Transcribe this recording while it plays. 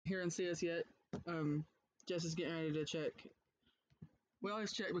here and see us yet. Jess is getting ready to check. We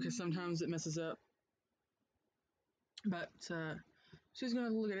always check because sometimes it messes up. But she's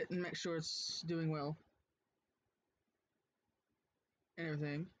going to look at it and make sure it's doing well. And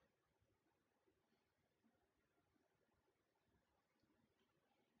everything.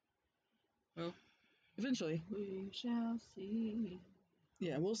 Well, eventually. We shall see.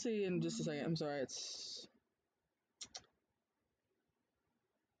 Yeah, we'll see in just a second. I'm sorry, it's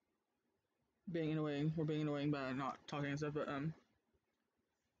being annoying. We're being annoying by not talking and stuff, but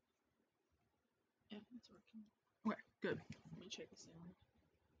yeah, it's working. Okay, good. Let me check the sound.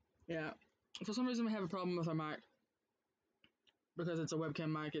 Yeah. For some reason we have a problem with our mic. Because it's a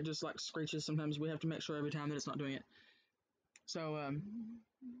webcam mic, it just like screeches sometimes. We have to make sure every time that it's not doing it. So,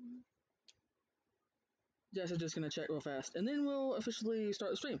 Jess is just gonna check real fast. And then we'll officially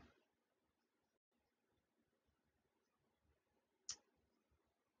start the stream.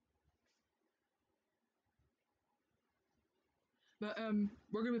 But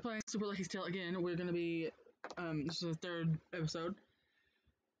we're gonna be playing Super Lucky's Tale again. We're gonna be this is the third episode.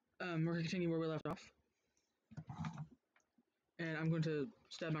 We're gonna continue where we left off. And I'm going to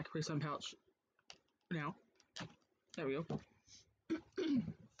stab my Capri Sun pouch now. There we go.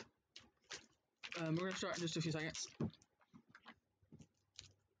 We're gonna start in just a few seconds. Oh.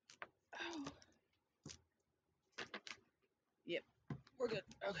 Yep, we're good.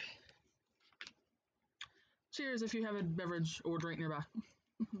 Okay. Cheers if you have a beverage or drink nearby.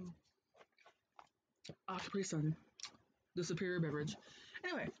 Capri Sun, the superior beverage.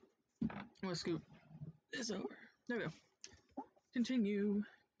 Anyway, I'm gonna scoop this over. There we go. Continue.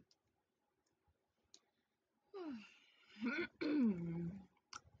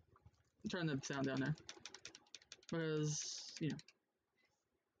 Turn the sound down there. Because, you know.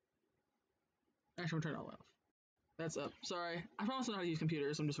 Actually, I'm turning it all off. That's up. Sorry. I promise I know how to use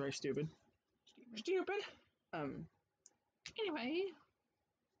computers. I'm just very stupid. Stupid. Anyway.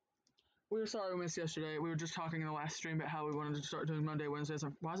 We were sorry we missed yesterday. We were just talking in the last stream about how we wanted to start doing Monday, Wednesdays.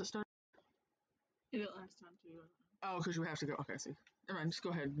 Why is it starting? It did last time, too. Oh, because you have to go. Okay, I see. Never mind. Just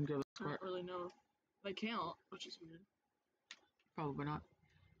go ahead and go to the I don't really know if they count, which is weird. Probably not.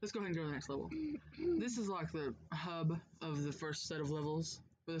 Let's go ahead and go to the next level. This is like the hub of the first set of levels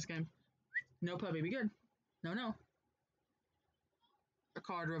for this game. No puppy, be good. No, no. A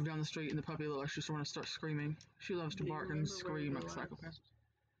car drove down the street and the puppy looked like she just wanted to start screaming. She loves to bark and scream like a psychopath.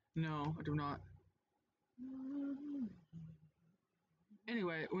 No, I do not.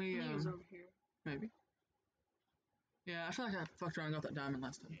 Anyway, we I think it was over here. Maybe. Yeah, I feel like I fucked around and got that diamond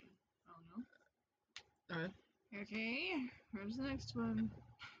last time. I don't know. Okay. Okay, where's the next one?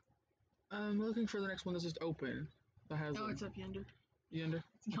 I'm looking for the next one that's just open. That has it's up yonder. Yonder?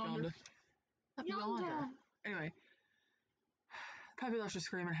 Yonder. Up yonder. Anyway. Puppy loves to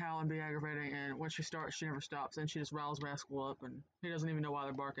scream and howl and be aggravating, and when she starts, she never stops, and she just riles Rascal up, and he doesn't even know why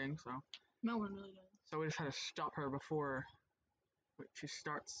they're barking, so. No one really does. So we just had to stop her before she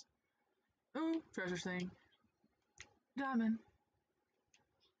starts. Ooh, treasure thing. Diamond.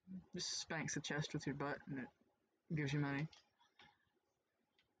 Just spanks the chest with your butt, and it gives you money.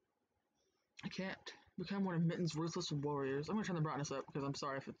 I can't become one of Mitten's ruthless warriors. I'm gonna turn the brightness up, because I'm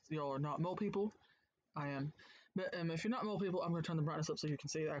sorry if y'all are not mole people. I am. But if you're not mole people, I'm gonna turn the brightness up so you can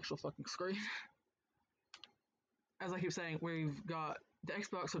see the actual fucking screen. As I keep saying, we've got the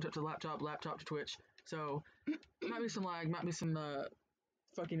Xbox hooked up to laptop, laptop to Twitch, so might be some lag, might be some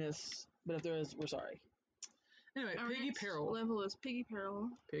fuckiness, but if there is, we're sorry. Anyway, Our Piggy next Peril. level is Piggy Peril.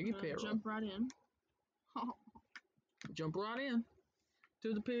 Piggy Peril. Jump right in. Jump right in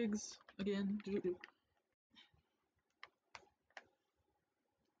to the pigs again.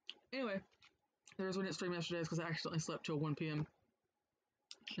 Anyway, the reason we didn't stream yesterday is because I accidentally slept till 1 p.m.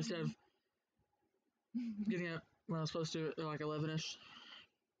 instead of getting up when I was supposed to at like 11ish.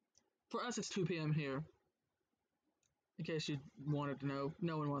 For us, it's 2 p.m. here. In case you wanted to know.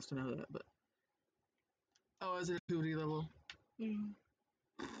 No one wants to know that, but. Oh, is it a 2D level? Mm.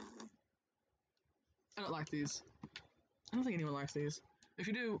 I don't like these. I don't think anyone likes these. If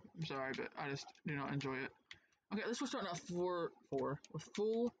you do, I'm sorry, but I just do not enjoy it. Okay, let's start off with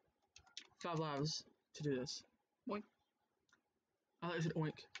full 5 lives to do this. Boink. I thought you said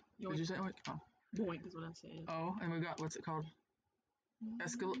oink. Did you say oink? Oh. Boink is what I said. Oh, and we got, what's it called?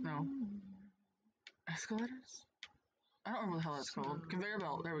 Escalators? I don't remember the hell that's called. Conveyor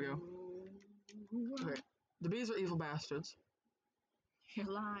belt, there we go. Okay, the bees are evil bastards. You're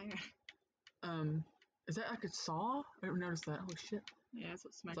a liar. Is that like a saw? I didn't notice that. Holy shit. Yeah, that's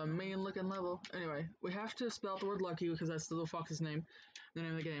what smacked. It's a mean looking level. Anyway, we have to spell out the word lucky because that's the little fox's name, the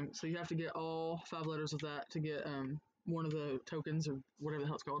name of the game. So you have to get all 5 letters of that to get 1 one of the tokens or whatever the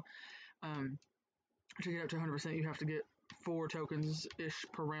hell it's called. To get up to 100%, you have to get 4 tokens ish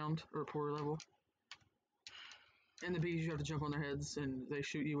per round or per level. And the bees, you have to jump on their heads and they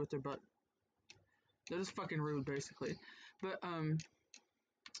shoot you with their butt. They're just fucking rude, basically. But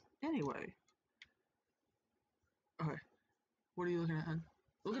anyway. Okay. What are you looking at, hon?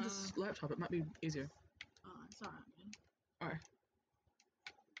 Look at this laptop. It might be easier. Oh, it's alright, man. Alright.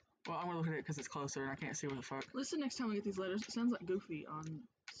 Well, I'm gonna look at it because it's closer and I can't see what the fuck. Listen next time we get these letters. It sounds like Goofy on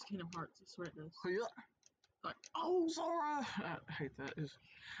Kingdom Hearts. I swear it does. Yeah. Like, oh, Sora! I hate that.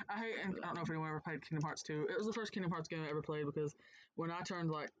 I don't know if anyone ever played Kingdom Hearts 2. It was the first Kingdom Hearts game I ever played because when I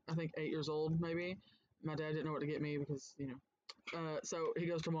turned, like, I think 8 years old, maybe, my dad didn't know what to get me because, you know. So he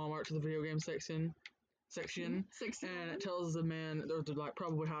goes to Walmart to the video game section, and it tells the man, or the, like,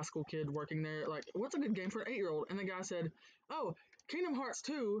 probably high school kid working there, like, what's a good game for an 8-year-old? And the guy said, oh, Kingdom Hearts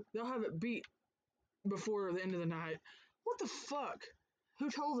 2, they'll have it beat before the end of the night. What the fuck?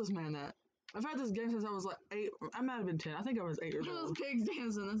 Who told this man that? I've had this game since I was like 8. I might have been 10. I think I was 8 years old. Those pigs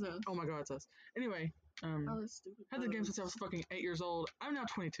dancing. That's us. Oh my god, it's us. Anyway, that's stupid. had the game since I was fucking 8 years old. I'm now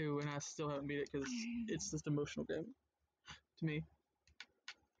 22 and I still haven't beat it because it's just an emotional game to me.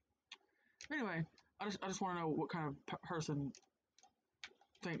 Anyway, I just want to know what kind of person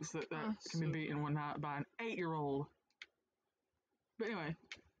thinks that can be beat in one night by an 8-year-old. But anyway,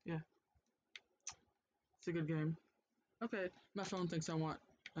 yeah, it's a good game. Okay, my phone thinks I want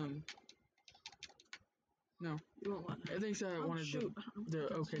no. You won't want that. I think I wanted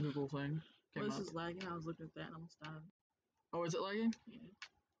the OK Google thing. Well, this is lagging. I was looking at that and I almost died. Oh, is it lagging? Yeah.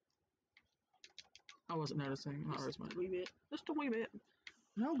 I wasn't noticing. Not Just a wee bit. Just a wee bit.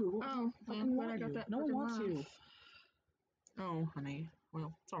 No, Google. Oh, man, I got that. No one wants knife. you. Oh, honey.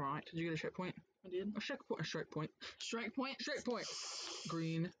 Well, it's alright. Did you get a checkpoint? I did. A checkpoint. Strike point. Strike point.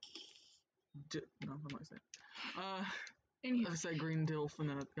 Green. No, I'm not saying. I said green dilf and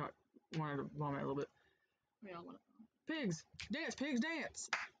then I wanted to vomit a little bit. We all want to. Pigs! Dance, pigs, dance!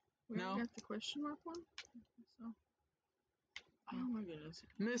 We no. got the question mark one? So. Oh my goodness.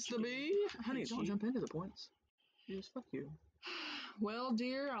 Mr. B! Honey, don't jump into the points. You just fuck you. Well,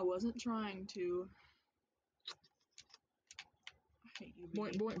 dear, I wasn't trying to. I hate you,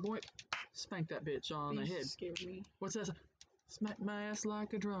 Boink, boink, boink. Spank that bitch on the head. Scared me. What's that? Smack my ass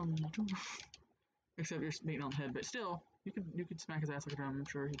like a drum. Except you're beating on the head, but still, you could smack his ass like a drum. I'm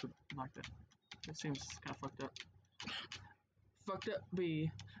sure he would like that. It seems kind of fucked up. Fucked up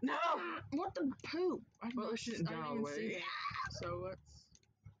B. No! What the poop? Well, she didn't die all the way. Yeah. So what's...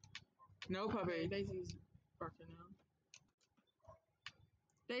 No puppy. Okay, Daisy's barking now.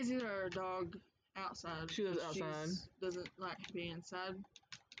 Daisy's our dog outside. She lives outside. She doesn't like being inside.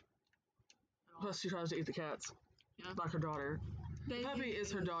 Plus, she tries to eat the cats. Yeah. Like her daughter. Daisy Puppy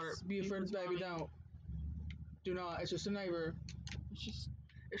is her daughter. Buford's baby, don't. Do not. It's just a neighbor.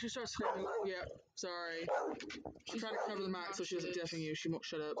 If she starts screaming, yeah, sorry. She's trying to cover the mic so she doesn't deafen you. She won't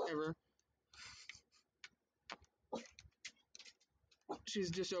shut up, ever. She's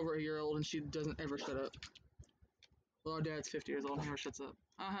just over a year old and she doesn't ever shut up. Well, our dad's 50 years old and never shuts up.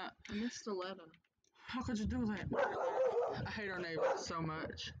 I missed a letter. How could you do that? I hate our neighbors so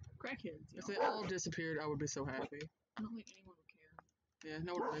much. Crackheads. If they all disappeared, I would be so happy. I don't think anyone would care. Yeah,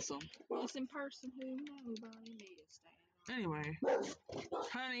 no one would miss them. Missing person who nobody needs to stand. Anyway.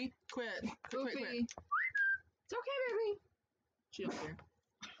 Honey, quit. Quit. It's okay, baby. She don't care.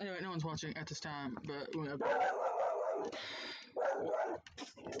 Anyway, no one's watching at this time, but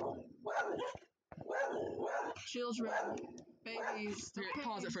Children, babies. Here, Okay.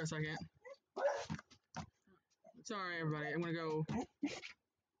 pause it for a second. Sorry, everybody. I'm gonna go.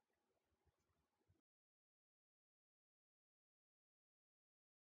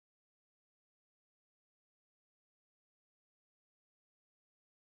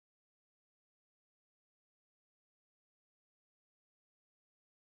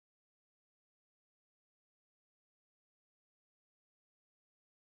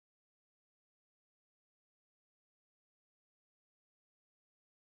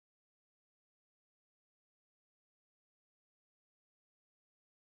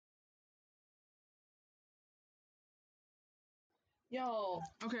 Y'all.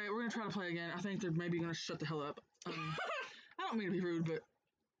 Okay, we're gonna try to play again. I think they're maybe gonna shut the hell up. I don't mean to be rude, but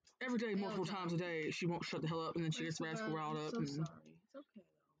every day, multiple times a day, she won't shut the hell up, and then she gets rascal riled up. I'm so sorry. It's okay though.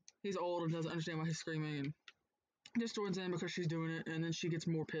 He's old and doesn't understand why he's screaming, and just joins in because she's doing it, and then she gets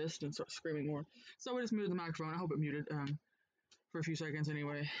more pissed and starts screaming more. So we just muted the microphone. I hope it muted for a few seconds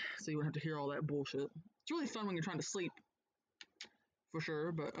anyway, so you wouldn't have to hear all that bullshit. It's really fun when you're trying to sleep, for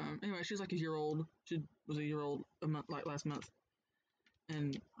sure. But anyway, she's like a year old. She was a year old last month.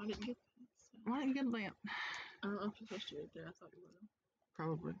 And I didn't get that. So. Why didn't you get that? I don't know if you're supposed to right there. I thought you would.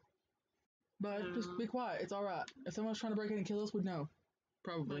 Probably. But just be quiet. It's all right. If someone's trying to break in and kill us, we'd know.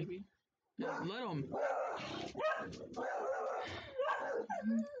 Probably. Maybe. Yeah, let them.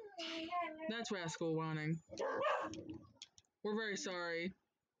 That's Rascal whining. We're very sorry.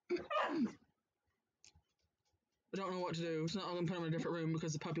 I don't know what to do. It's not going to put him in a different room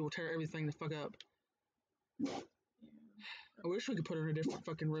because the puppy will tear everything the fuck up. Yeah. I wish we could put her in a different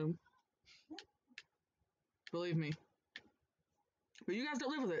fucking room. Believe me. But you guys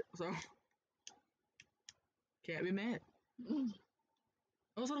don't live with it, so can't be mad.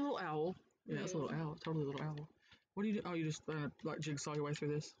 Oh, is that a little owl? Yeah, it's a little owl. Totally a little owl. What do you do? Oh, you just like jigsaw your way through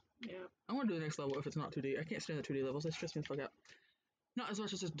this? Yeah. I want to do the next level if it's not 2D. I can't stand the 2D levels. They stress me the fuck out. Not as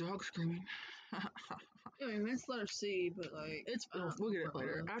much as this dog screaming. I mean, that's letter C, but like... We'll get it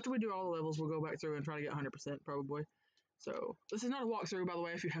later. After we do all the levels, we'll go back through and try to get 100% probably. So, this is not a walkthrough, by the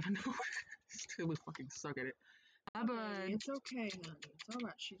way, if you haven't noticed. We fucking suck at it. Okay, it's okay, honey. It's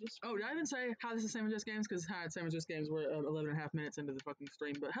alright. She just... Oh, did I even say hi, this is Sam and Just Games? Because hi, it's Sam and Just Games. We're 11 and a half minutes into the fucking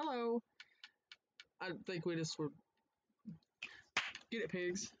stream. But hello! I think we just were... Get it,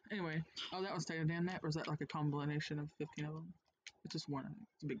 pigs. Anyway. Oh, that one's taking a damn nap, or is that like a combination of 15 of them? It's just one, I think.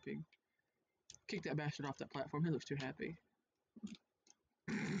 It's a big pig. Kick that bastard off that platform. He looks too happy.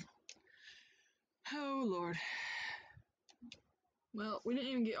 Oh, Lord. Well, we didn't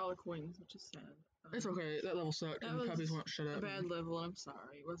even get all the coins, which is sad. It's okay. That level sucked, and the puppies won't shut up. A bad level, and I'm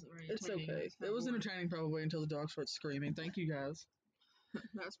sorry. It wasn't very entertaining. It's okay. It was entertaining probably until the dog starts screaming. Thank you, guys.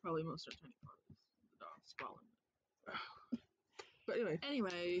 That's probably the most entertaining part of the dog squalling. But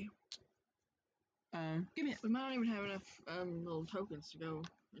anyway, give me it. We might not even have enough little tokens to go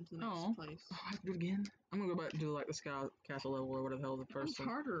into the next place. Oh, I have to do it again. I'm gonna go back and do like the Sky Castle level or whatever the hell the first one.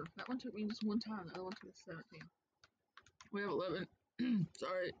 Harder. That one took me just one time. The other one took me 17. We have 11.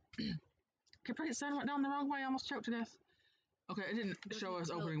 Sorry. Kept putting it went down the wrong way. I almost choked to death. Okay, it didn't show us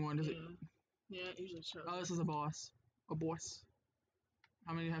opening one, does it? Yeah, it usually shows. Oh, this is a boss. A boss.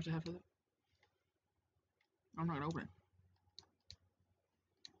 How many do you have to have for that? I'm not gonna open it.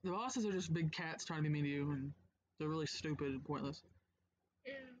 The bosses are just big cats trying to be mean to you, and they're really stupid and pointless.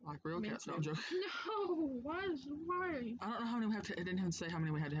 Yeah. Like real cats. No, I'm joking. No! Why? I don't know how many we have to. It didn't even say how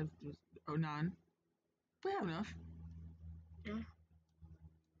many we had to have. Oh, 9. We have enough. Yeah.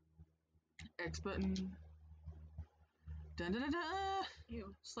 X button. Dun dun dun dun!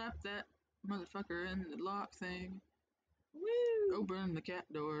 Ew. Slap that motherfucker in the lock thing. Woo! Open the cat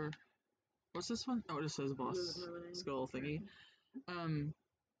door. What's this one? Oh, it just says boss skull thingy.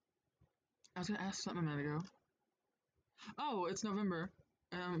 I was gonna ask something a minute ago. Oh, it's November,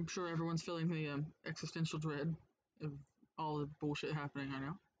 and I'm sure everyone's feeling the existential dread of all the bullshit happening.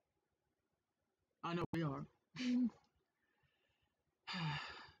 I know we are.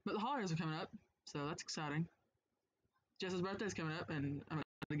 But the holidays are coming up, so that's exciting. Jess's birthday's coming up, and I'm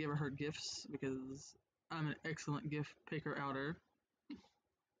gonna give her gifts because I'm an excellent gift picker outer.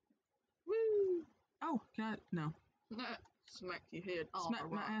 Woo! Oh, can I? No. Smack your head.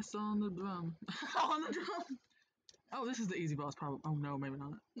 Smack my ass on the drum. On the drum. Oh, this is the easy boss, probably. Oh no, maybe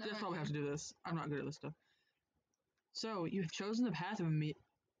not. Just probably have to do this. I'm not good at this stuff. So you have chosen the path of a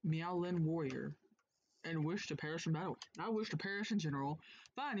Miaolin warrior, and wish to perish in battle. I wish to perish in general.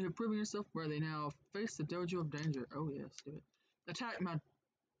 Fine, you have proven yourself worthy. Now face the dojo of danger. Oh yes, do it. Attack my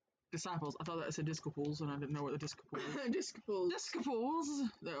disciples. I thought that said disciples, and I didn't know what the disciples. Disciples. Disciples.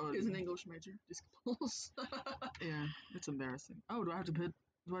 That is an English major. Disciples. Yeah, it's embarrassing. Oh, do I have to hit?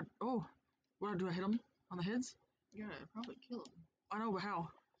 Do I hit them on the heads? Yeah, probably kill them. I know, but how?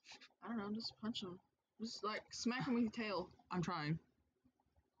 I don't know. Just punch them. Just like smack them with your tail. I'm trying.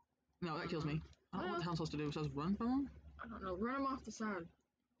 No, that kills me. I don't know what the hell I'm supposed to do. So I just run from them? I don't know. Run them off the side.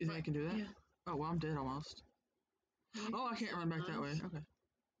 You think I can do that? Yeah. Oh, well, I'm dead almost. Oh, I can't run back that way. Okay.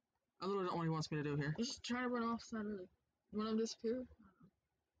 I literally don't know what he wants me to do here. Just try to run off the side of it. You want them to disappear?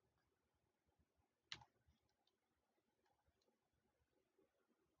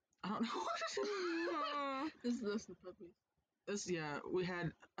 I don't know what to do. This is the puppies. We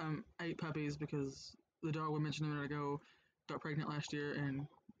had 8 puppies because the dog we mentioned a minute ago got pregnant last year, and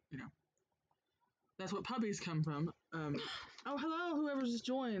that's what puppies come from. Oh, hello, whoever's just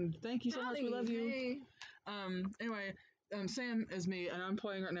joined. Thank you so much. We love you. Hey. Anyway, Sam is me, and I'm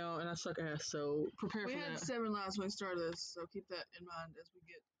playing right now, and I suck ass. So prepare for that. We had 7 lives when we started this, so keep that in mind as we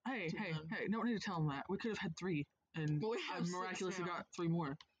get. Hey! Don't need to tell them that. We could have had 3, and I miraculously got 3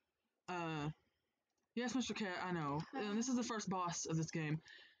 more. Yes, Mr. Cat, I know. This is the first boss of this game.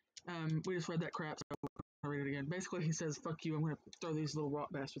 We just read that crap, so I'll read it again. Basically, he says, fuck you, I'm gonna throw these little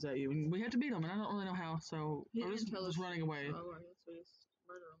rock bastards at you. And we had to beat them, and I don't really know how, so I just was running away. So I guess we just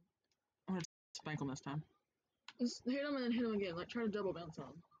murder them. I'm gonna spank them this time. Just hit them and then hit them again. Like, try to double bounce on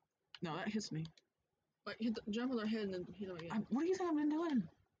them. No, that hits me. Like, jump on their head and then hit them again. What do you think I've been doing?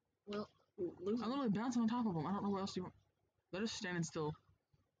 Well, losing. I'm literally bouncing on top of them. I don't know what else you want. They're just standing still.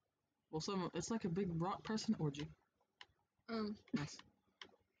 Well, it's like a big rock person orgy. Nice.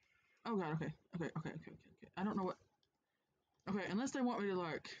 Oh god, okay. I don't know what. Okay, unless they want me to,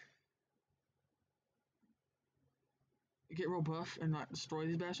 like, get real buff and, like, destroy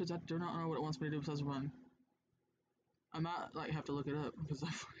these bastards, I do not know what it wants me to do besides run. I might, like, have to look it up because I'm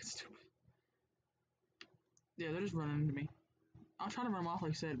fucking stupid. Yeah, they're just running into me. I'll try to run them off,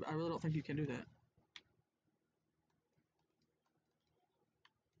 like I said, but I really don't think you can do that.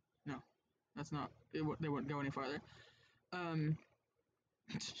 No, that's not. They wouldn't go any farther.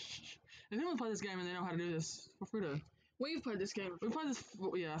 If anyone play this game and they know how to do this, feel free to. We've played this game before. We played this.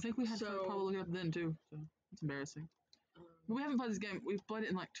 Yeah, I think we had to probably look it up then too. So it's embarrassing. But we haven't played this game. We've played it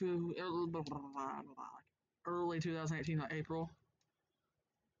in like early 2018, like April.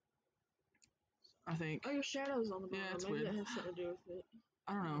 I think. Oh, your shadow's on the bottom. Yeah, it's Maybe weird. that has something to do with it.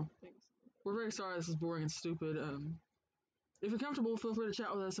 I don't know. I think so. We're very sorry this is boring and stupid. If you're comfortable, feel free to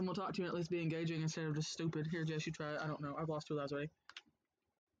chat with us and we'll talk to you and at least be engaging instead of just stupid. Here, Jess, you try it. I don't know. I've lost 2 lives already.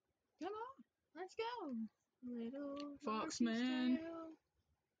 Come on, let's go. Little Fox man. Tail.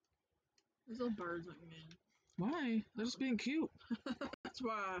 Those little birds like man. Why? They're just being cute. That's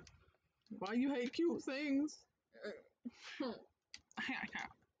why. Why you hate cute things?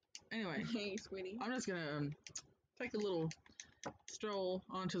 Anyway. Hey, sweetie. I'm just gonna take a little stroll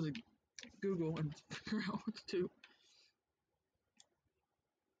onto the Google and figure out what to do.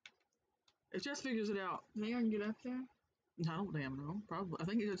 It just figures it out. You think I can get up there? I don't damn know. Probably. I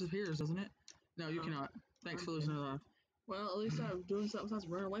think it just appears, doesn't it? No, you cannot. Thanks for losing your life. Well, at least I'm doing something besides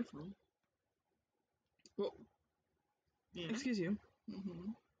running away from them. Well, Yeah. excuse you.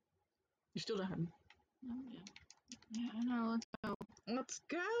 Mm-hmm. You still died. Oh, yeah. Yeah, I know. Let's go. Let's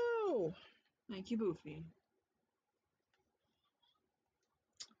go! Thank you, Boofy.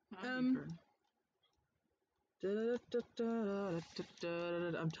 I'm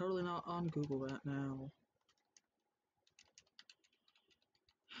totally not on Google right now.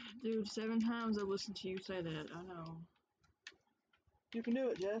 Dude, 7 times I've listened to you say that. I know. You can do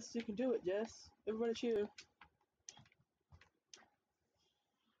it, Jess. You can do it, Jess. Everybody cheer.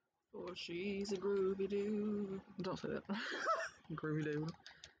 Oh, she's a groovy dude. Don't say that. Groovy dude.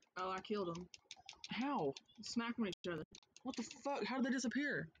 Oh, I killed him. How? Smack them at each other. What the fuck? How did they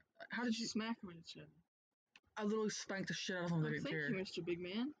disappear? How did you... Smack them at each other. I literally spanked the shit out of them. They didn't Thank care. you, Mr. Big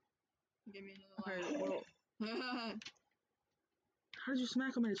Man. Give me another Okay, life. well... How did you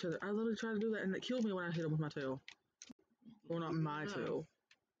smack them at each other? I literally tried to do that and it killed me when I hit them with my tail. Well, not my tail.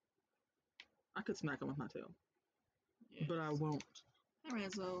 I could smack them with my tail. Yes. But I won't. Hey,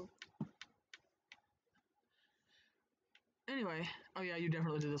 Ranzo. Anyway, oh yeah, you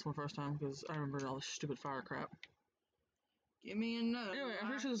definitely did this one first time because I remember all this stupid fire crap. Give me another. Anyway, I'm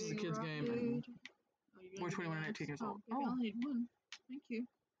pretty sure this is a kid's game. And we're 21 and 18 years old. Oh, I need one. Thank you.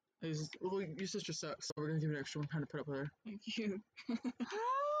 Well, your sister sucks, so we're gonna give you an extra one kind of put up with her. Thank you.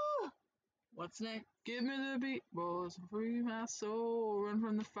 What's next? Give me the beat, boys, free my soul, run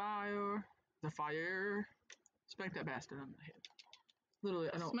from the fire. The fire. Spank that bastard on the head. Literally,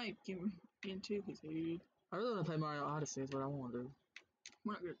 I don't. Smack him into his head. I really want to play Mario Odyssey, is what I want to do.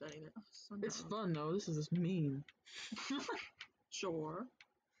 We're not good at that either. It's fun though. This is just mean. Sure.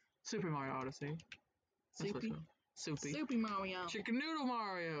 Super Mario Odyssey. Soupy. Soupy. Soupy Mario. Chicken Noodle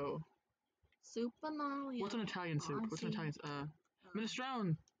Mario. Super Mario. What's an Italian soup? What's an Italian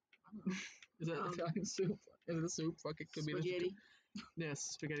minestrone? Is that Italian soup? Is it a soup? Fuck, it could spaghetti. Be. Yes,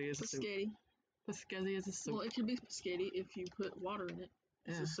 spaghetti is a soup. Pescetti is a soup. Well, it could be spaghetti if you put water in it.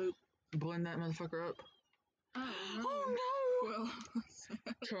 It's a soup. Blend that motherfucker up. Oh no! Well,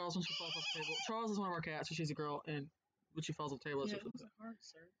 Charles, when she falls off the table. Charles is one of our cats, so she's a girl, and when she falls off the table, yeah, it was hard,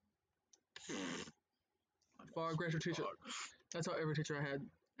 sir. Far greater teacher. That's how every teacher I had.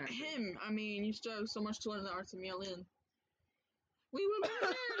 Him. I mean, you still have so much to learn in the arts of Miel. We will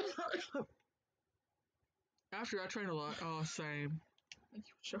learn. After I trained a lot. Oh, same. Thank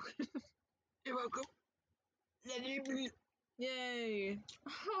you for choking. You're welcome. Yay.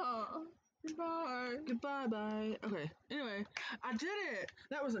 Oh, goodbye. Goodbye, bye. Okay. Anyway, I did it.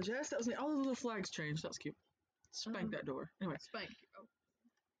 That wasn't Jess. That was me. All the little flags changed. That was cute. Spank that door. Anyway. Spank.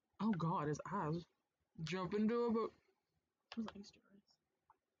 Oh God, his eyes. Jump into a boat. What's that Easter eggs?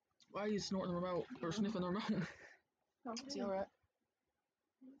 Why are you snorting the remote or sniffing the remote? Is he alright?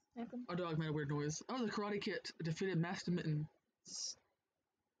 Our dog made a weird noise. Oh, the Karate Kid defeated Master Mitten.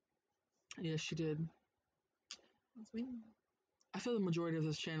 Yes, she did. That's weird. I feel the majority of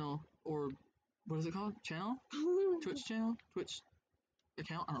this channel, or what is it called? Channel? Twitch channel? Twitch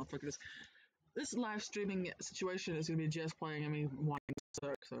account? I don't know what the fuck it is. This live streaming situation is going to be Jess playing and me wanting to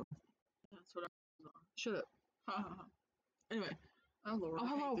suck, so. That's what I was on. Shut up. Ha ha ha. Anyway. Oh, Lord. Oh, I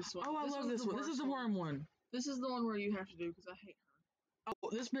hello. hate this one. Oh, I love this one. This is the worm one. This is the one where you have to do because I hate her. Oh,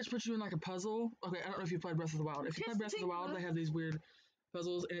 this bitch puts you in like a puzzle. Okay, I don't know if you played Breath of the Wild. If you played Breath of the Wild, they have these weird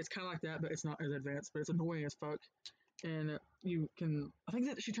puzzles, and it's kind of like that, but it's not as advanced, but it's annoying as fuck. And you can, I think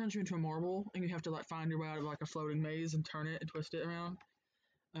that she turns you into a marble, and you have to like find your way out of like a floating maze and turn it and twist it around.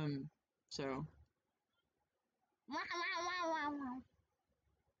 So.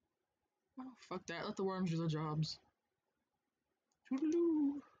 Oh, fuck that. Let the worms do their jobs.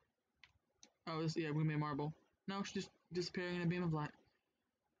 Toodaloo. Oh, yeah, we made marble. No, she's just disappearing in a beam of light.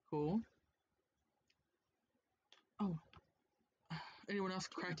 Cool. Oh. Anyone else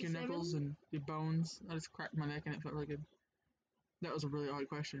crack your knuckles and your bones? I just cracked my neck and it felt really good. That was a really odd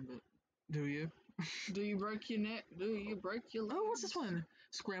question, but do you? Do you break your neck? Do you break your legs? Oh, what's this one?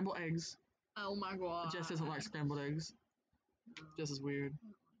 Scrambled eggs. Oh my god. Jess doesn't like scrambled eggs. No. Jess is weird.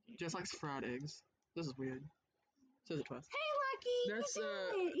 Jess likes fried eggs. This is weird. Says it twice. Hey, Lucky! That's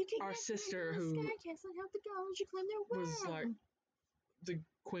our sister who was like the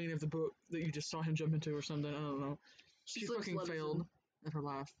queen of the book that you just saw him jump into or something. I don't know. She fucking failed in her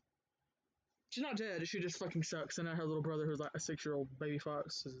life. She's not dead. She just fucking sucks. And now her little brother, who's like a 6-year-old baby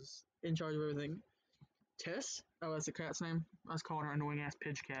fox, is in charge of everything. Tess? Oh, that's the cat's name. I was calling her annoying ass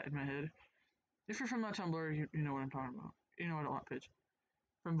Pidge cat in my head. If you're from my Tumblr, you know what I'm talking about. You know I don't like Pidge.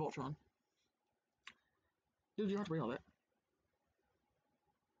 From Voltron. Dude, you don't have to read all that.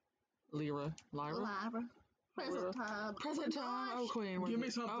 Lyra. Present time. Present time. Oh, queen. Give me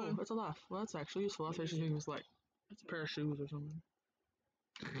something. Oh, it's a laugh. Well, that's actually useful. I thought she was like a pair of shoes or something.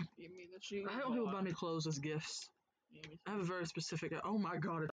 Give me the shoes. I hate when people buy me clothes as gifts. I have a very specific. Oh my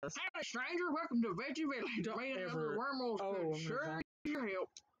god, it does. Hey, stranger, welcome to Veggie Village. Don't Made ever. Wormholes Oh, sure your help.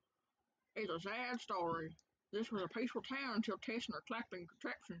 It's a sad story. This was a peaceful town until Tess and her clapping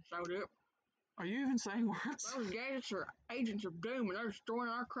contraptions showed up. Are you even saying words? Those gadgets are agents of doom and they're destroying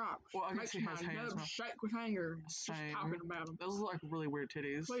our crops. Well, I guess Makes my nubs shake with anger just talking about them. Those look like really weird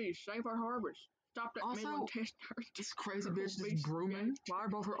titties. Please, save our harvest. Stop that middle test. This crazy bitch just grooming. Why are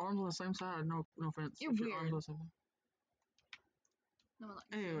both her arms on the same side? No offense. You're weird. Arms on the same side. No, like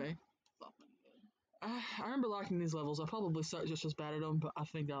anyway. I remember liking these levels. I probably suck just as bad at them, but I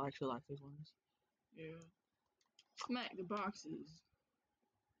think I actually like these ones. Yeah. Smack the boxes.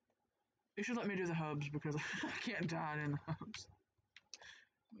 You should let me do the hubs because I can't die in the hubs.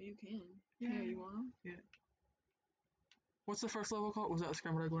 Well, you can. Yeah, you want to? Yeah. What's the first level called? Was that the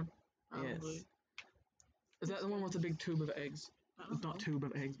scrambled egg one? Probably. Yes. Is that the one with the big tube of eggs? It's not tube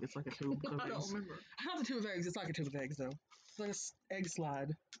of eggs, but it's like a tube of eggs. I don't remember. Not the tube of eggs, it's like a tube of eggs, though. It's like an egg slide.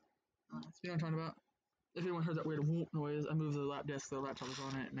 You know what I'm talking about? If anyone heard that weird whoop noise, I moved the lap desk, the laptop was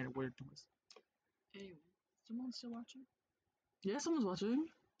on it, and made a weird noise. Anyway, is someone still watching? Yeah, someone's watching.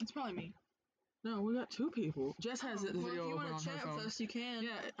 It's probably me. No, we got 2 people. Jess has the video open on her phone. If you want to chat with us, you can.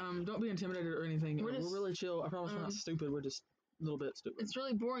 Yeah, don't be intimidated or anything. We're really chill. I promise we're not stupid. We're just a little bit stupid. It's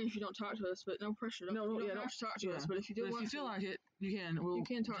really boring if you don't talk to us, but no pressure. You don't have to talk to us, but if you do if you feel like it, you can. We'll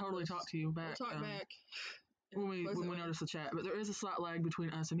totally talk to you back. We'll talk back. When we notice the chat. But there is a slight lag between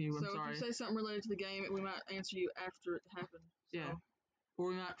us and you. I'm sorry. So if you say something related to the game, we might answer you after it happened. So. Yeah. Or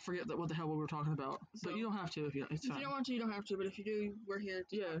we might forget what the hell we were talking about. So, but you don't have to if you don't. It's fine. If you don't want to, you don't have to. But if you do, we're here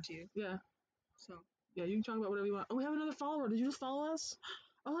to talk to you. Yeah. So. Yeah, you can talk about whatever you want. Oh, we have another follower. Did you just follow us?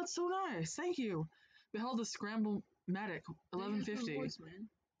 Oh, that's so nice. Thank you. Behold the Scramble-matic 1150. Voice, man.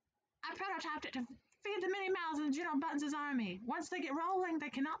 I prototyped it to feed the Minnie Mouse and General Buttons' army. Once they get rolling, they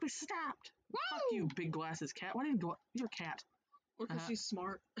cannot be stopped. Woo! Fuck you, big glasses cat. Why didn't you go? You're a cat. Well, because she's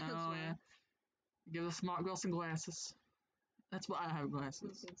smart. Oh, yeah. Give the smart girl some glasses. That's why I have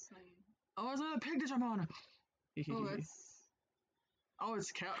glasses. That's insane. Oh, there's another pig to jump on. Oh,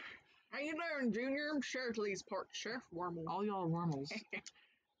 it's cat. How you doing, Junior? I'm Sheriff Lee's part Chef Wormle. All y'all are wormles.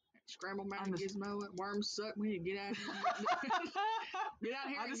 Scramble Mountain Gizmo. Worms suck. We need to get out of here. Get out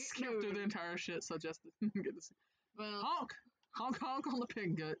here. I just skipped through the entire shit so just to get this. Well, honk on the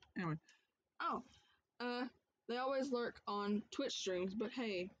pig gut. Anyway. Oh, they always lurk on Twitch streams, but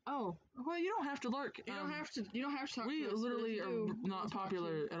hey. Oh, well, you don't have to lurk. You don't have to talk we to us. We literally are not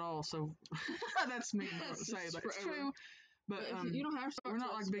popular at all, so that's me to say, but it's true. But you don't have to talk we're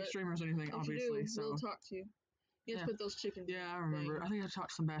not like big streamers or anything, obviously. So we'll talk to you. You have to put those chickens. Yeah, I remember. I think I talked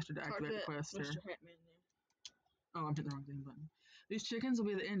to some bastard to activate the quest there. Mr. Hatman there. Oh, I'm hitting the wrong thing button. These chickens will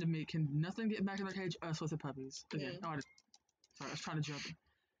be the end of me. Can nothing get back in their cage? Us with the puppies. Again. Yeah. Sorry, I was trying to jump.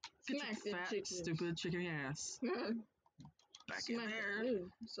 Get your fat, stupid chicken ass. Back in there. Dude,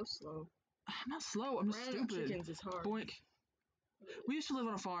 so slow. I'm not slow. I'm just Random stupid. chickens is hard. Boink. We used to live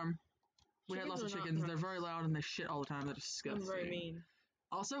on a farm. We had lots of chickens. They're very loud and they shit all the time. They're disgusting. They're very mean.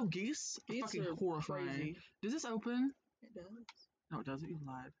 Also, geese are fucking are horrifying. crazy. Does this open? It does. No, it doesn't. You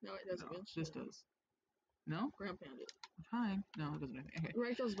lied. No, it doesn't. No, this does. No? Grandpa found it. I'm trying. No, it doesn't do anything. Okay.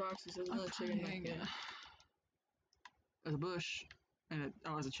 Rake those boxes. There's another chicken back there. There's a bush. And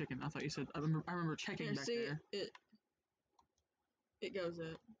it's a chicken. I thought you said. I remember checking back there. It goes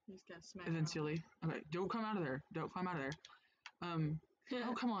up. You just gotta smack it. Eventually. Okay, don't come out of there. Don't climb out of there.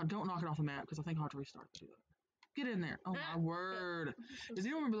 Oh, come on. Don't knock it off the map because I think I'll have to restart to do that. Get in there. Oh, my word. Does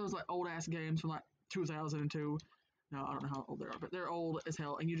anyone remember those like old ass games from like 2002? No, I don't know how old they are, but they're old as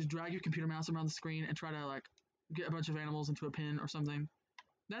hell. And you just drag your computer mouse around the screen and try to like get a bunch of animals into a pen or something.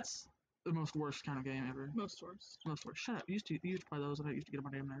 That's the most worst kind of game ever. Most worst. Shut up. You used to play those and I used to get on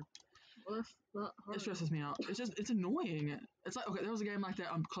my damn nerve. Well, that's not hard. It stresses me out. It's annoying. It's like, okay, there was a game like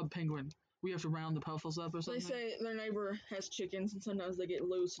that on Club Penguin. We have to round the puffles up or something. They say their neighbor has chickens and sometimes they get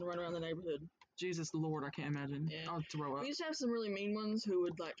loose and run around the neighborhood. Jesus Lord, I can't imagine. Yeah. I'll throw up. We used to have some really mean ones who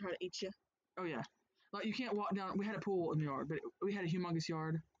would like try to eat you. Oh yeah. Like you can't walk down. We had a pool in the yard, but we had a humongous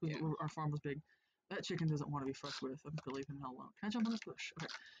yard. Yeah. Our farm was big. That chicken doesn't want to be fucked with. I'm gonna leave him alone. Can I jump on this bush?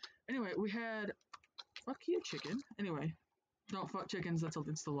 Okay. Anyway, we had. Fuck you, chicken. Anyway, don't fuck chickens. That's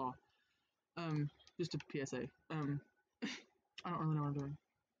against the law. Just a PSA. I don't really know what I'm doing.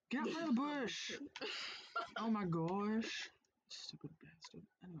 Get out of the bush! Oh my gosh. Stupid bastard.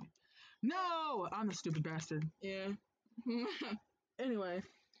 Anyway. No! I'm a stupid bastard. Yeah. Anyway.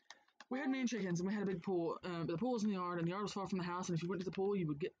 We had mean chickens and we had a big pool. But the pool was in the yard and the yard was far from the house and if you went to the pool you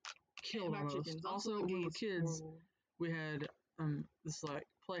would get killed almost. Chickens. Also, when we were kids, we had this like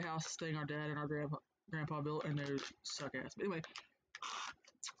playhouse thing our dad and our grandpa built and they suck ass. But anyway.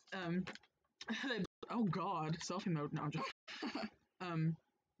 Oh god, selfie mode. No, I'm joking.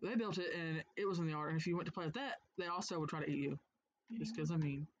 They built it and it was in the yard, and if you went to play with that, they also would try to eat you. Just because, I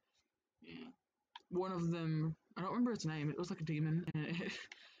mean, yeah. One of them, I don't remember its name, it was like a demon, and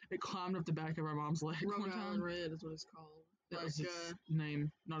it climbed up the back of our mom's leg Rhode one time. Island Red is what it's called. That was his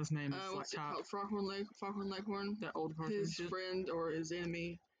name, not his name, it's what's like it called? Foghorn Leghorn? That old cartoon His shit. friend or his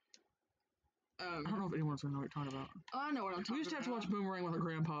enemy. I don't know if anyone's gonna know what you're talking about. Oh, I know what I'm talking about. We used to have to watch Boomerang with our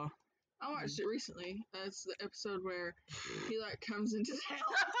grandpa. I watched it recently. It's the episode where he like comes into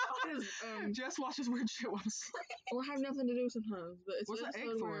town. Jess watches weird shit while I'm asleep. Well, I have nothing to do sometimes, but it's What's an the egg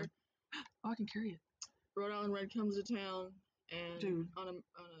episode for? where Oh, I can carry it. Rhode Island Red comes to town and Dude. on a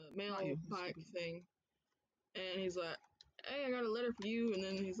mail bike thing, and he's like, "Hey, I got a letter for you," and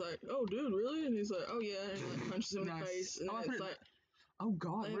then he's like, "Oh, dude, really?" And he's like, "Oh yeah," and he like punches him in the face, and then it's like, oh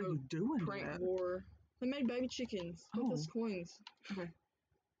god, what are you doing? Prank war. They made baby chickens with those coins. Okay.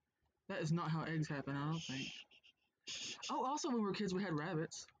 That is not how eggs happen, I don't think. Oh, also when we were kids, we had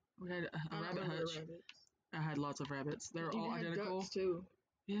rabbits. We had a rabbit hutch. I had lots of rabbits. They were all identical. Ducks too.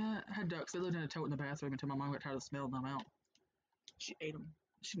 Yeah, I had ducks. They lived in a tote in the bathroom until my mom got tired of smelling them out. She ate them.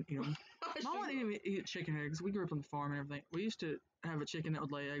 She didn't eat them. Mom didn't even eat chicken eggs. We grew up on the farm and everything. We used to have a chicken that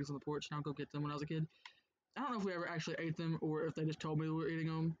would lay eggs on the porch, and I'd go get them when I was a kid. I don't know if we ever actually ate them or if they just told me we were eating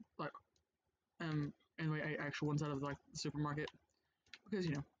them. Like, and we ate actual ones out of like the supermarket because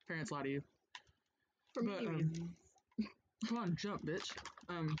parents lie to you. For me, come on, jump, bitch.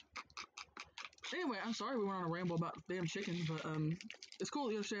 Anyway, I'm sorry we went on a ramble about damn chickens, but it's cool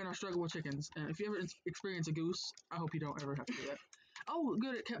that you understand our struggle with chickens. And if you ever experience a goose, I hope you don't ever have to do that. Oh,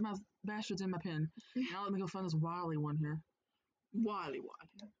 good, it kept my bastards in my pen. Now let me go find this wily one here. Wily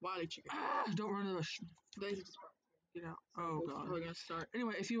chicken. Ah, don't run into the Daisy just get out. Oh god. Probably gonna start.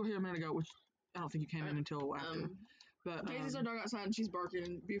 Anyway, if you were here a minute ago, which I don't think you came in until after. But Daisy's our dog outside and she's barking,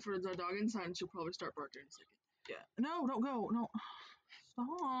 and Buford's our dog inside and she'll probably start barking in a second. Yeah. No, don't go. No.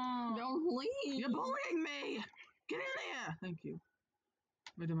 Stop. Don't leave. You're bullying me. Get in there. Thank you.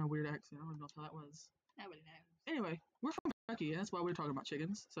 I did my weird accent. I don't even know how that was. Nobody knows. Anyway, we're from Kentucky, and that's why we're talking about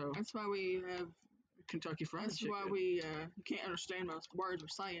chickens. So that's why we have Kentucky Fried Chicken. That's why we you can't understand most words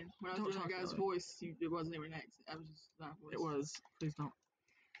we're saying. When I was doing that guy's voice, it wasn't even an accent. I was just that voice. It was. Please don't.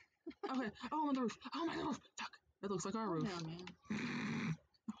 Okay. Oh, I'm on the roof. Oh my god. Fuck. That looks like our roof. Yeah, man.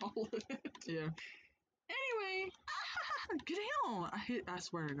 All of it. Yeah. Anyway. Get down! I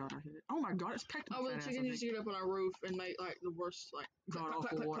swear to God, I hit it. Oh my God, it's pecked my fat ass. Oh, the chickens used to get up on our roof and make like the worst god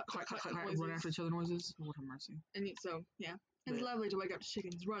awful clack run after each other noises. Lord have mercy. And so yeah, it's lovely to wake up to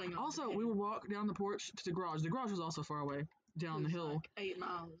chickens running. Also, we would walk down the porch to the garage. The garage was also far away down the hill. Like 8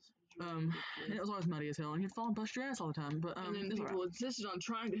 miles. And it was always muddy as hell, and you'd fall and bust your ass all the time. But and then people insisted on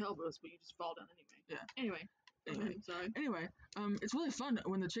trying to help us, but you just fall down anyway. Yeah. Anyway, it's really fun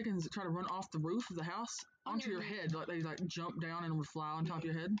when the chickens try to run off the roof of the house onto your head. Like they jump down and would fly on top of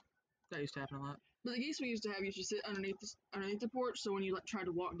your head. That used to happen a lot. But the geese we used to have used to sit underneath the porch, so when you like tried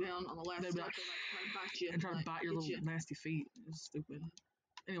to walk down on the last They'd be step, like, they like try to bite you and try to like, bite your get little you. nasty feet. It's stupid.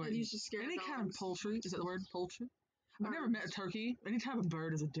 Anyway, It used to scare any kind of dogs. poultry, is that the word, poultry? Birds. I've never met a turkey. Any type of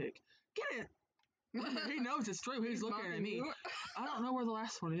bird is a dick. Get it! He knows it's true. He's looking at me. You. I don't know where the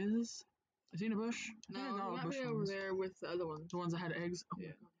last one is. Is he in a bush? I think No, it's all he might bush be over ones. there with the other ones. The ones that had eggs. Oh,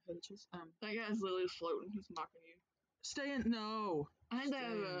 Yeah. villages. That guy's literally floating. He's mocking you. Stay in. No. I had to Stay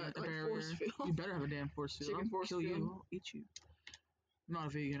have a at the like barrier. force field. You better have a damn force field. Chicken I'll force kill you. field. I'll eat you. I'm not a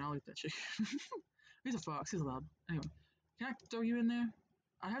vegan. I'll eat that chicken. He's a fox. He's allowed. Anyway, can I throw you in there?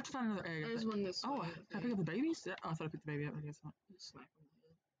 I have to find another egg. There's one this way. Can I pick up the babies? Oh, I thought I picked the baby up. I guess not. Just smack him in the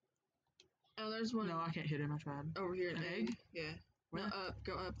head. Oh, there's one. No, I can't hit him. I tried. Over here. An egg? Yeah. Where? No,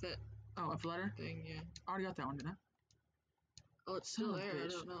 go up that Oh, up the ladder? thing. Yeah. I already got that one, didn't I? Oh, it's still Son of a there. I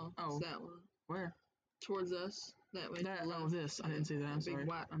bitch. don't know. Oh. It's that one. Where? Towards us. That way. That, to the oh, left. this. I didn't see that. I'm Big sorry.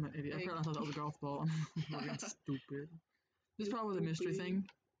 white I'm an idiot. egg. Apparently I thought that was a golf ball. I'm stupid. This is You're probably the mystery stupid. thing.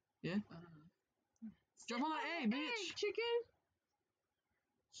 Yeah? I don't know. Jump on that egg, bitch! Chicken.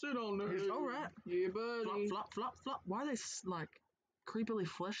 Sit on there. Here's- all right. Yeah, buddy. Flop, flop, flop, flop. Why are they, like, creepily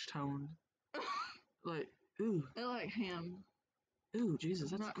flesh-toned? Like, ooh. I like ham. Ooh, Jesus,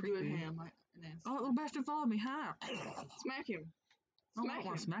 that's Not creepy. good ham. Like nasty. Oh, little bastard followed me. Hi. Smack him. Oh, I Smack don't want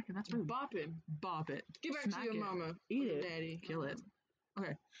him. to smack him. That's rude. Bop him. Bop it. Give back Smack to your it. mama. Eat or it. Daddy. Kill it.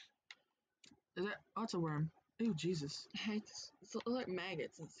 Okay. Is that? Oh, it's a worm. Ooh, Jesus. I hate this. It's like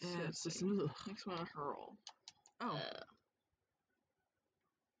maggots. It's Yeah, it's just. disgusting. Ugh. Makes me want to hurl. Oh,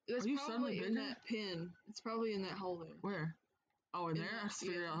 It's Are you probably suddenly in bigger? that pin. It's probably in that hole there. where? Oh, in In there? I that- have to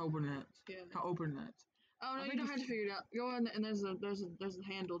figure yeah. out how open that. Yeah. How open that. Oh no, I you think don't it's- have to figure it out. Go in and there's a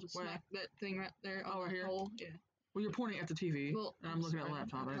handle to Where? smack that thing right there on Oh, right the here? hole. Yeah. Well, you're pointing at the TV, Well, and I'm looking at the sorry,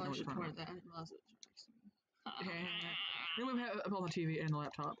 laptop. I didn't know probably what should you're point talking at that. I didn't realize it was right next to me. about. Then we have it up on the TV and the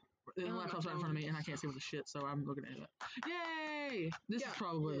laptop. The Oh, laptop's right in front of me, and I can't see with the shit, so I'm looking at it. Yay! This Yeah, is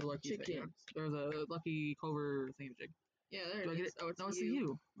probably the yeah, lucky chicken. thing. There's a lucky clover thingamajig. Yeah, there Do I it get is. it? Oh, it's no, it's you. a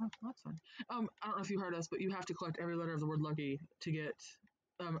U. Oh, that's fine. I don't know if you heard us, but you have to collect every letter of the word lucky to get.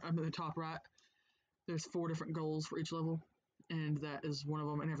 Up at the top right, there's 4 different goals for each level, and that is one of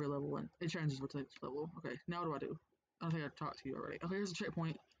them in every level, and it changes with each level. Okay, now what do? I don't think I've talked to you already. Okay, here's a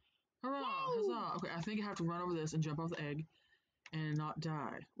checkpoint. Hurrah! Whoa! Huzzah! Okay, I think I have to run over this and jump off the egg and not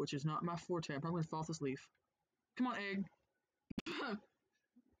die, which is not my forte. I'm probably gonna fall off this leaf. Come on, egg.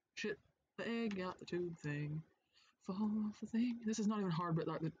 Shit. The egg got the tube thing. Fall off the thing. This is not even hard, but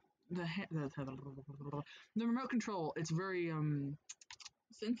like the remote control, it's very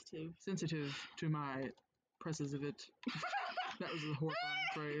Sensitive. sensitive to my presses of it. That was a horrifying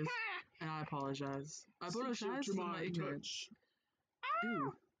phrase, and I apologize. I apologize for my ignorance.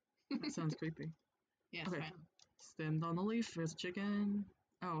 Ooh, that sounds creepy. Yeah, Okay. fine. Stand on the leaf. There's a chicken.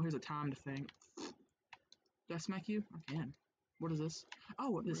 Oh, here's a timed thing. Do I smack you? I can. What is this?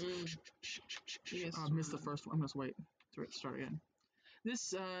 Oh, this. Yes, I missed the first one. I'm gonna wait to start again.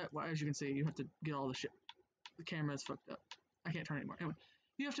 This, well, as you can see, you have to get all the shit. The camera is fucked up. I can't turn it anymore. Anyway,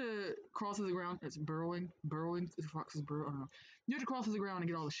 you have to crawl through the ground. It's burrowing. The fox is burrowing. I don't know. You have to crawl through the ground and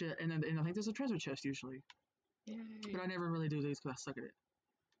get all the shit, and then I think there's a treasure chest usually. Yay. But I never really do these because I suck at it.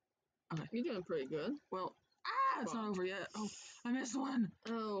 Okay. You're doing pretty good. Well, it's not over yet. Oh, I missed one.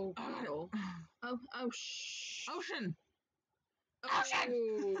 Oh, I got it. oh, shh. Ocean.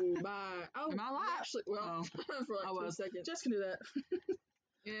 Oh, bye. Oh, Am I alive? actually, well, for like I 2 was. seconds. Just can do that.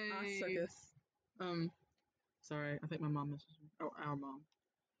 Yay. I sucketh. Sorry, I think my mom messages me. Oh, our mom.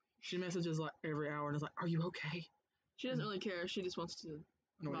 She messages like every hour and is like, "Are you okay?" She doesn't really care. She just wants to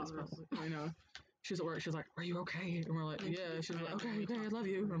No, it's bother us. probably. I know. She's at work. She's like, "Are you okay?" And we're like, And "Yeah." she She's find like, out when "Okay, we okay, I talk love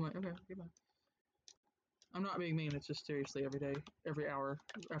to you." her. I'm like, "Okay, goodbye." I'm not being mean. It's just seriously every day, every hour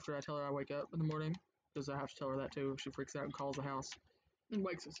after I tell her I wake up in the morning, because I have to tell her that too. She freaks out and calls the house. And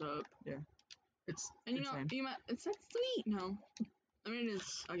wakes us up. It's And you insane. know, you might, it's that sweet. No. I mean, it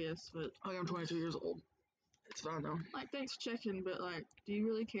is, I guess, but. Like, I'm 22 years old. It's fine though. Like, thanks for checking, but, like, do you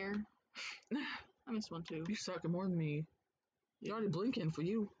really care? I missed one too. You suck more than me. You're already blinking for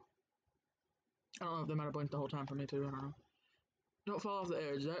you. I don't know if they might have blinked the whole time for me too. I don't know. Don't fall off the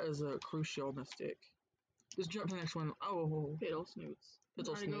edge. That is a crucial mistake. Just jump to the next one. Oh, Piddle snoots.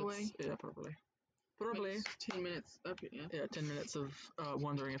 piddle Trying to go away. snoots. Yeah, probably. Probably. It's 10 minutes up here, yeah. Yeah, 10 minutes of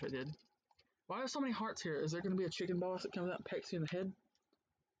wondering if it did. Why are so many hearts here? Is there going to be a chicken boss that comes out and pecks you in the head?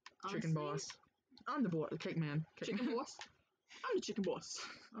 Chicken Honestly, boss. I'm the boy, the cake man. Chicken boss? I'm the chicken boss.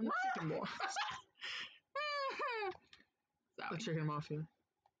 I'm the chicken boss. The Sorry. chicken mafia.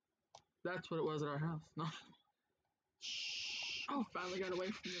 That's what it was at our house. No. Shh. Oh, finally got away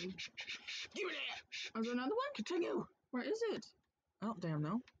from them. Give me that! Is there another one? Continue. Where is it? Oh, damn,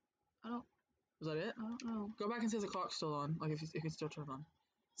 no. I don't. Was that it? I don't know. Go back and see if the clock's still on. Like if it's still turned on.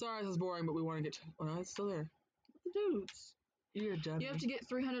 Sorry, this is boring, but we want to get to. Oh no, it's still there. What the dudes? You're a dummy. You have to get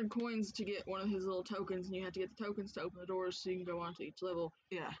 300 coins to get one of his little tokens, and you have to get the tokens to open the doors so you can go on to each level.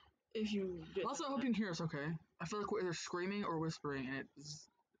 Yeah. If you didn't Also, I hope you can hear us okay. I feel like we're either screaming or whispering, and it's...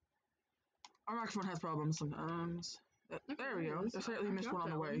 Our microphone has problems sometimes. Okay, there we go. I certainly I missed got one on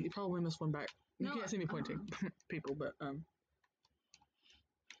the that way. one. You probably missed one back. You No, can't see me pointing, people, but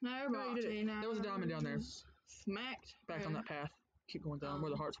No, you did it. There was a diamond down there. Smacked. Back on that path. Keep going down. Where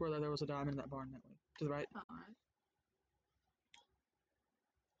the hearts were, there was a diamond in that barn that way. To the right. Alright.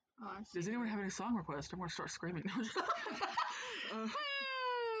 Oh, I see. Does anyone have any song requests? I'm going to start screaming.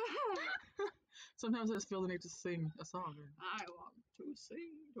 Sometimes I just feel the need to sing a song. I want to sing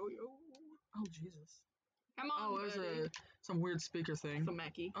to you. Oh, Jesus. Come on, there's some weird speaker thing. Some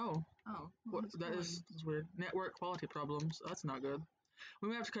Mackie. Oh. Oh. What, that is weird. Network quality problems. That's not good. We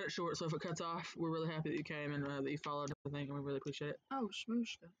may have to cut it short, so if it cuts off, we're really happy that you came and that you followed everything, and we really appreciate it. Oh,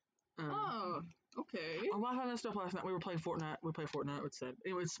 Shmooshka. Okay. Our Wi-Fi messed up last night. We were playing Fortnite. We play Fortnite. It's sad.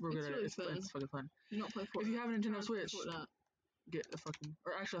 Anyways, we're good at it. It's fucking fun. You don't play Fortnite. If you have a Nintendo Switch, get a fucking...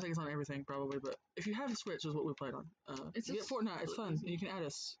 Or actually, I think it's on everything, probably, but if you have a Switch, is what we played on. Get Fortnite. It's fun. You can add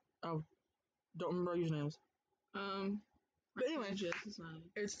us. Oh, don't remember our usernames. But anyway,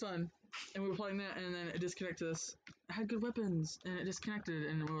 it's fun. And we were playing that, and then it disconnected us. I had good weapons, and it disconnected,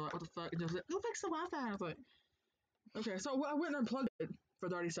 and we were like, what the fuck? And it was like, go fix the Wi-Fi. And I was like, okay. So I went and unplugged it for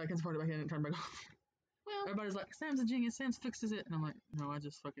 30 seconds, plugged it back in, and turned back off. Well, everybody's like, Sam's a genius. Sam fixes it. And I'm like, no, I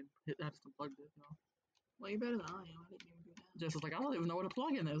just unplugged it. No. Well, you're better than I am. I didn't even do that. Jess was like, I don't even know what a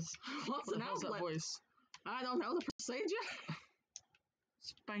plug-in is. What's an outlet? That voice? I don't know the procedure.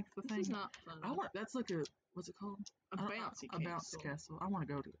 Spank the thing. This is not fun. That's like a... What's it called? A bouncy castle. A bouncy castle. I want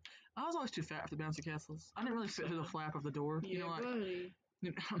to go to it. I was always too fat for the bouncy castles. I didn't really fit through the flap of the door. Yeah, buddy.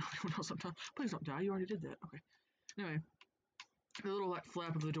 I don't know anyone else sometimes. Please don't die. You already did that. Okay. Anyway. The little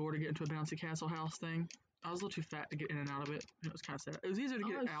flap of the door to get into a bouncy castle house thing. I was a little too fat to get in and out of it. It was kind of sad. It was easier to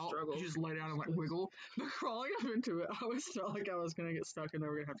get out. You just lay down and wiggle. But crawling up into it, I always felt like I was going to get stuck and they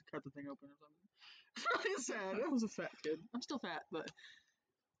were going to have to cut the thing open or something. It's really sad. I was a fat kid. I'm still fat, but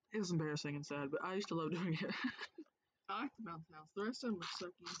it was embarrassing and sad. But I used to love doing it. I like the bounce house. The rest of them were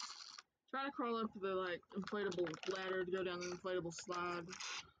sucky. Trying to crawl up the inflatable ladder to go down the inflatable slide.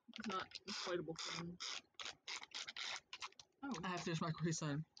 It's not inflatable thing. Oh. I have to finish my Capri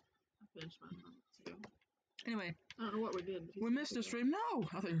Sun. I finished mine too. Anyway. I don't know what we did. We missed a stream. No!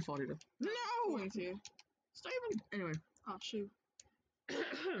 I thought you were Florida. No! Going to. Steven! Anyway. Oh, shoot.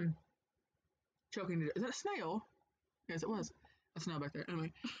 Choking to death. Is that a snail? Yes, it was. A snail back there.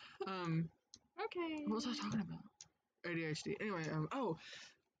 Anyway. Okay. What was I talking about? ADHD. Anyway,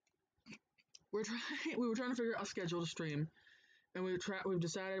 we were trying to figure out a schedule to stream, and we've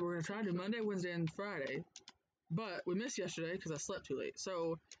decided we're gonna try to do Monday, Wednesday, and Friday, but we missed yesterday because I slept too late,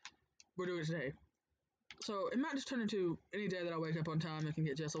 so we're doing it today. So it might just turn into any day that I wake up on time and can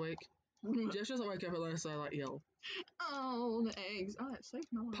get Jess awake. Jess doesn't wake up unless I yell. Oh, the eggs! Oh, that saved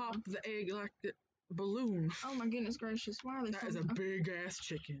my life. Pop the egg like a balloon. Oh my goodness gracious! Why are they? That is a big ass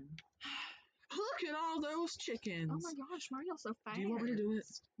chicken. Look at all those chickens. Oh my gosh, why are y'all so fast? Do you want me to do it?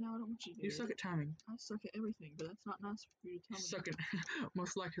 No, I don't want you to do it. You suck at timing. I suck at everything, but that's not nice for you to tell me. Suck at...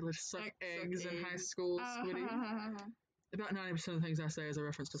 Most likely to suck eggs in high school, Squiddy. About 90% of the things I say is a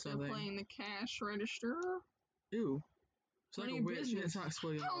reference to something. Still playing the cash register? Ew. It's like a witch. It's not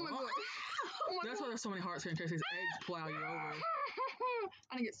Squiddy. Oh my god. That's why there's so many hearts here in case these eggs plow you over.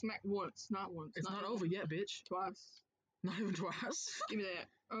 I didn't get smacked once. Not once. It's not over yet, bitch. Twice. Not even twice. Give me that.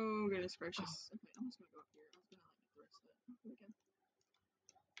 Oh, goodness gracious. Oh. Okay, I'm just gonna go up here. I was gonna get the rest of that. Oh, here we go.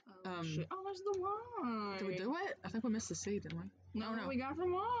 Oh, shit. Oh, there's the wine. Did we do it? I think we missed the seed, didn't we? No, we got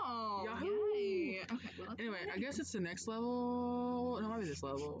them all. Yahoo! Yay. Okay, well, anyway, I guess it's the next level. No, maybe this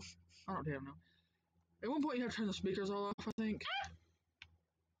level. I don't damn know. At one point, you have to turn the speakers all off, I think.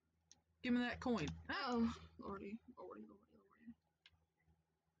 Give me that coin. Oh, lordy.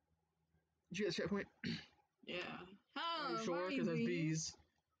 Did you get the checkpoint? Yeah. Are you sure? Because there's bees.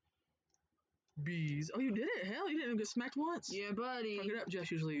 Bees. Oh, you did it. Hell, you didn't even get smacked once. Yeah, buddy. Fuck it up.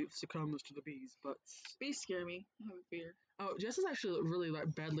 Jess usually succumbs to the bees, but... Bees scare me. I have a fear. Oh, Jess is actually really,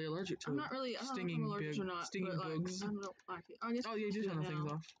 badly allergic to I'm not really... I don't know if I'm allergic or not. Stinging bugs. I don't like it. I guess you do turn the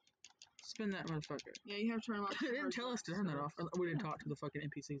things off. Spin that motherfucker. Yeah, you have to turn them off. They didn't tell us to turn that off. We didn't talk to the fucking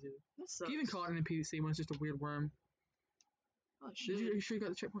NPCs either. That sucks. You even caught an NPC when it's just a weird worm. Oh, shit. Are you sure you got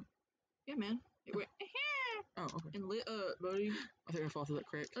the checkpoint? Yeah, man. It went... Oh, okay. And lit up, buddy. I think I fall through that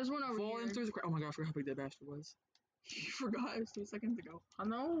crack. There's one over Falling here. through the crack. Oh my god, I forgot how big that bastard was. You forgot. It was 2 seconds ago. I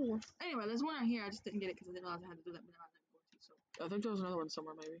know. Anyway, there's one out here. I just didn't get it because I didn't realize I had to do that, but now I'm going to. So I think there was another one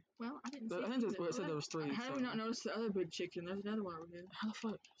somewhere, maybe. Well, I didn't see I think it said there was 3. How do we not notice the other big chicken? There's another one over here. How the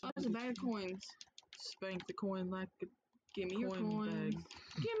fuck? Oh, there's a bag of coins. Spank the coin like a Give me your coins. bag.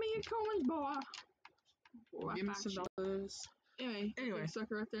 Give me your coins, boy. Boy, Give me some dollars. Anyway,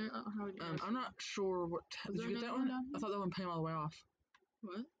 sucker right there. I'm not sure what. Did you get that one? I thought that one came all the way off.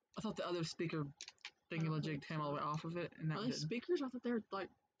 What? I thought the other speaker thingamajig came all the way off of it, and that Are they speakers? I thought they were like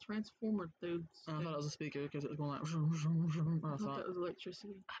transformer dudes. I thought it was a speaker because it was going like. I thought that was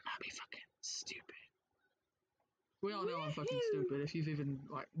electricity. I might be fucking stupid. We all know I'm fucking stupid. If you've even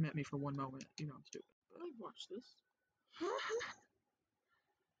like met me for one moment, you know I'm stupid. I've watched this.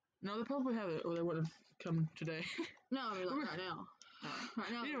 No, they probably have it, or they wouldn't have come today. No, I mean like right now.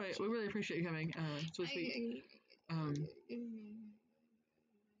 Right now. Anyway, we really appreciate you coming. So sweet.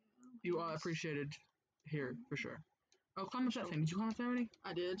 You are appreciated here for sure. Oh, climb up that thing. Did you climb up there already?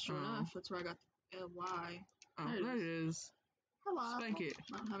 I did. Sure enough, that's where I got the Y. Oh, there it is. Hello. Spank it.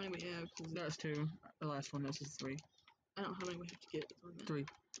 I don't know how many we have. That's 2. The last one. This is 3. I don't know how many we have to get. 3.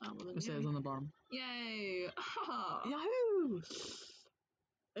 Oh, well then, it says on the bottom. Yay! Yahoo!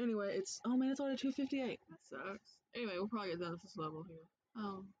 Anyway, it's only 2:58. That sucks. Anyway, we'll probably get done with this level here.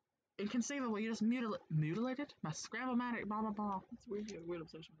 Oh. Inconceivable, you just mutilated? My Scrabble-matic, blah blah blah. It's weird, you have a weird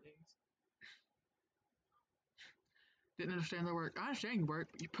obsession with things. Didn't understand their work. I understand your work,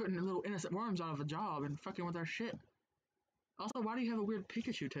 but you're putting little innocent worms out of a job and fucking with their shit. Also, why do you have a weird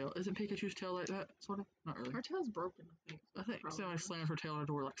Pikachu tail? Isn't Pikachu's tail like that, sort of? Not really. Her tail's broken, I think. Somebody slammed her tail on the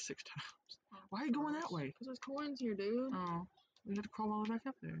door like 6 times. Why are you going that way? Because there's coins here, dude. Oh, you have to crawl all the way back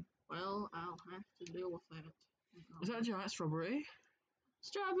up there. Well, I'll have to deal with that. Is that a giant strawberry?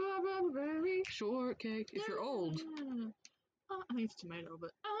 Strawberry shortcake. If you're old. I think it's tomato,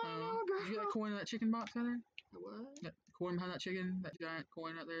 but did you get that coin in that chicken box right there? What? That coin behind that chicken, that giant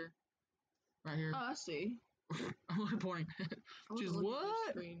coin right there, right here. Oh, I see. I'm only pointing. She's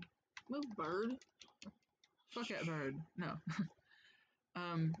what? Move, bird. Fuck that bird. No.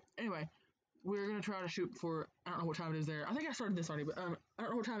 Anyway, we're gonna try to shoot for. I don't know what time it is there. I think I started this already, but I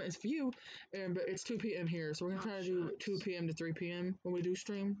don't know what time it is for you. But it's 2 p.m. here, so we're gonna try to do 2 p.m. to 3 p.m. when we do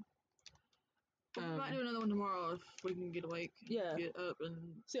stream. We might do another one tomorrow if we can get awake. Yeah. Get up and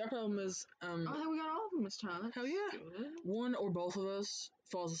see. Our problem is. I think we got all of them this time. That's hell yeah. Good. One or both of us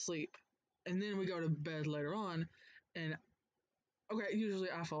falls asleep, and then we go to bed later on, and. Okay, usually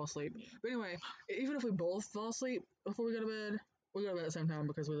I fall asleep. But anyway, even if we both fall asleep before we go to bed at the same time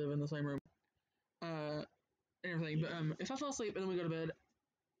because we live in the same room. And everything. But if I fall asleep and then we go to bed,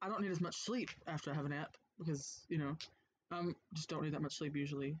 I don't need as much sleep after I have a nap because, just don't need that much sleep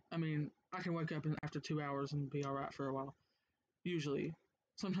usually. I mean, I can wake up after 2 hours and be alright for a while. Usually.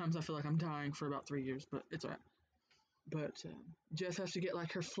 Sometimes I feel like I'm dying for about 3 years, but it's alright. But Jess has to get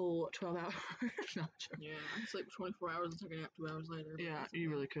like her full 12 hours. No, yeah, I sleep 24 hours and take a nap 2 hours later. Yeah, you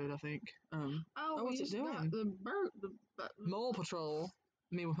really could, I think. What's it doing? The Mole Patrol.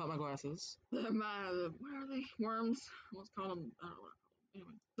 Me without my glasses. What are they? Worms? Let's call them. I don't know what I call them.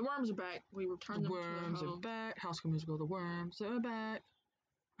 Anyway, the worms are back. We returned them to their home. The worms are back. High School Musical. The worms are back.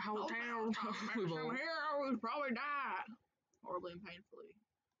 How town? Heroes probably died horribly and painfully.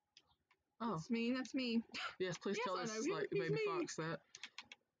 Oh, that's me. Yes, please tell us, like Baby Fox, that.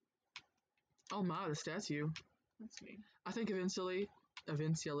 Oh my, the statue. That's me. I think eventually.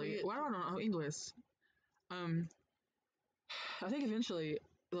 Well, I don't know English. I think eventually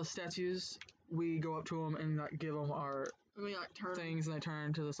the statues we go up to them and like give them our things, and they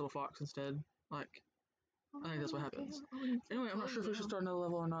turn to this little fox instead. Like, I think that's what happens. Anyway, I'm not sure if we should start another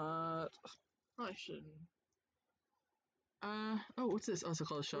level or not. Probably shouldn't. What's this? Oh, it's a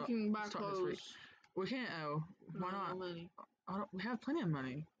clothes shop. We can buy clothes. We can't. Oh, why not? Money. We have plenty of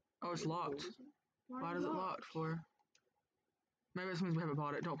money. Oh, it's locked. Why is it locked for? Maybe this means we haven't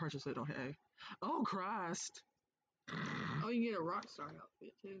bought it. Don't purchase it. Don't hit A. Oh, Christ. Oh, you can get a Rockstar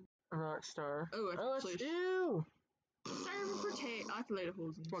outfit, too. A Rockstar. Oh, it's ew! Serve and protect. I like the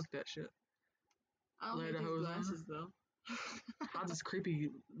Lederhosen. Fuck that shit. I don't like these glasses, though. How this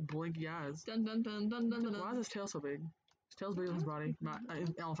creepy, blinky eyes. Dun dun dun dun dun dun. Why is his tail so big? His tail's bigger than his body.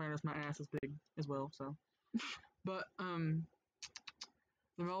 In all fairness, my ass is big as well, so. But, the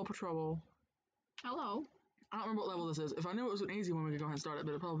Mole Patrol. Hello. I don't remember what level this is. If I knew it was an easy one, we could go ahead and start it, but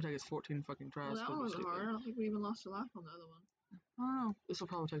it'll probably take us 14 fucking tries. Well, that one wasn't hard. I don't think we even lost a life on the other one. I don't know. This will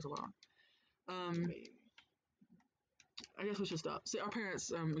probably take a while. I guess we should stop. See, our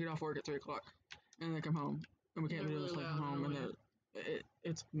parents get off work at 3 o'clock, and they come home, and we can't do this when they come home, and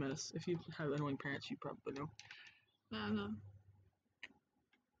it's a mess. If you have annoying parents, you probably know. I know.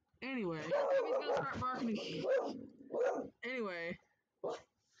 Anyway. He's gonna start barking. Anyway.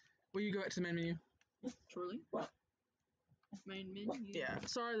 Will you go back to the main menu? Surely. main menu. Yeah.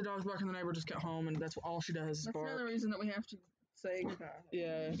 Sorry, the dog's barking. The neighbor just got home, and that's all she does is That's bark. another reason that we have to say goodbye.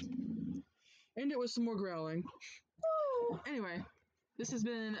 Yeah. End it with some more growling. Woo! Anyway, this has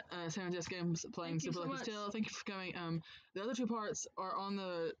been San Andreas Games playing Thank you Super so Lucky much. Tale. Thank you for coming. The other 2 parts are on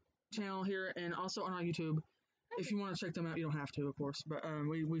the channel here and also on our YouTube. If you want to check them out, you don't have to, of course. But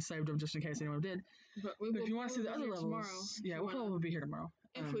we saved them just in case anyone did. But if you want to see the other levels, tomorrow, yeah, we'll probably be here tomorrow.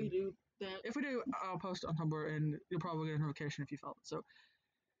 If we do that. If we do, I'll post it on Tumblr, and you'll probably get a notification if you follow it. So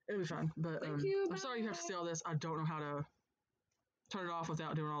it'll be fun. But Thank you. I'm sorry you have to see all this. I don't know how to turn it off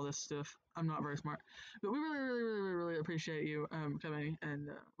without doing all this stuff. I'm not very smart. But we really, really, really, really, really appreciate you coming, and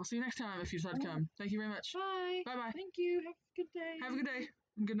we'll see you next time if you decide to come. Thank you very much. Bye. Bye-bye. Thank you. Have a good day. Have a good day.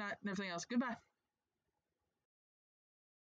 Good night and everything else. Goodbye.